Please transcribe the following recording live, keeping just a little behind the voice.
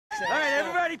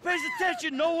Everybody pays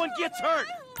attention. No one gets hurt.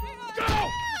 Go!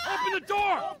 Open the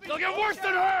door. They'll get worse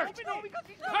than hurt.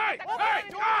 Hey! Hey!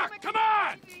 Ah! Come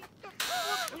on!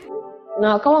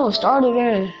 Now, come on, start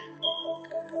again.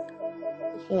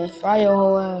 Yeah, fry your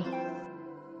whole ass.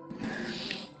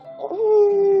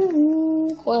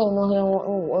 Quail know he don't want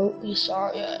no work. He's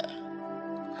sorry, yeah.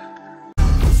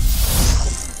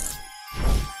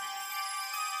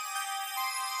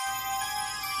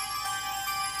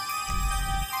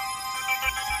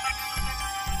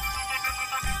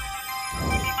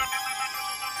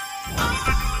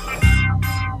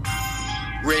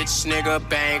 Rich nigga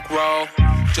bankroll.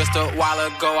 Just a while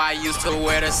ago I used to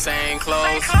wear the same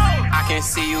clothes. I can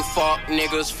see you fuck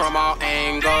niggas from all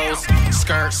angles.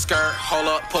 Skirt, skirt, hold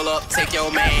up, pull up, take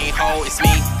your main hoe. It's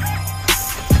me.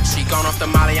 She gone off the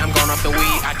molly, I'm gone off the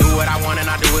weed. I do what I want and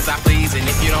I do as I please. And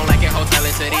if you don't like it, ho, tell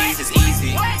it to these. It's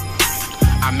easy.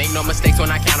 I make no mistakes when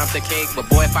I count up the cake. But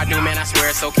boy, if I do, man, I swear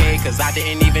it's okay. Cause I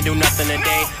didn't even do nothing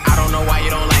today. I don't know why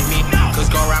you don't like me. Cause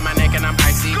go around my neck and I'm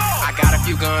icy. I got a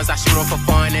few guns, I shoot them for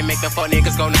fun and make the fuck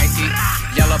niggas go nicey.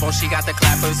 Yellow bone, she got the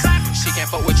clappers. She can't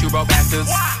fuck with you, bro, bastards.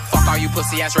 Fuck all you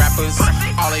pussy ass rappers.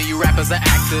 All of you rappers are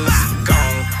actors.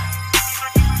 Gone.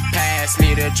 Pass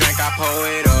me the drink, I pour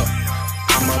it up.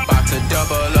 I'm about to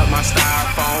double up my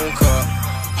styrofoam cup.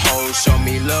 Hoes show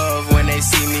me love